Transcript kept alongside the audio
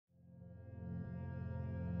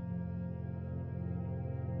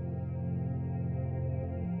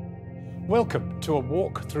Welcome to A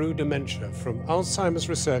Walk Through Dementia from Alzheimer's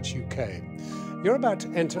Research UK. You're about to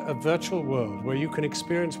enter a virtual world where you can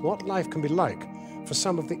experience what life can be like for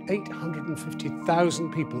some of the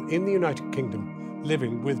 850,000 people in the United Kingdom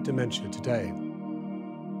living with dementia today.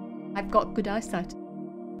 I've got good eyesight.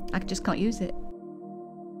 I just can't use it.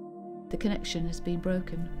 The connection has been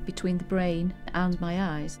broken between the brain and my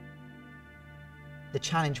eyes. The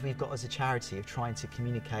challenge we've got as a charity of trying to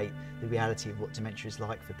communicate the reality of what dementia is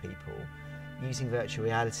like for people using virtual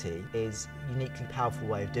reality is a uniquely powerful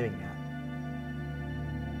way of doing that.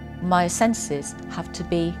 My senses have to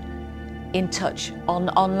be in touch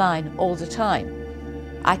online all the time.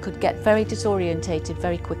 I could get very disorientated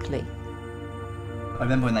very quickly. I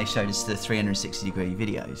remember when they showed us the 360-degree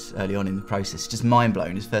videos early on in the process, just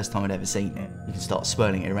mind-blown. It's the first time I'd ever seen it. You can start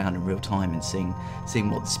swirling it around in real time and seeing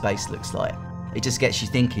what the space looks like. It just gets you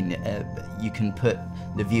thinking. You can put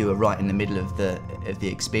the viewer right in the middle of the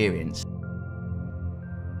experience.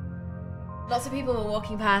 Lots of people were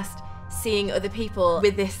walking past, seeing other people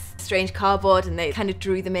with this strange cardboard, and they kind of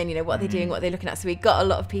drew them in, you know, what they're doing, what they're looking at. So we got a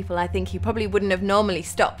lot of people, I think, who probably wouldn't have normally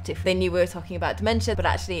stopped if they knew we were talking about dementia, but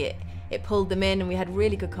actually it pulled them in, and we had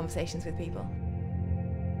really good conversations with people.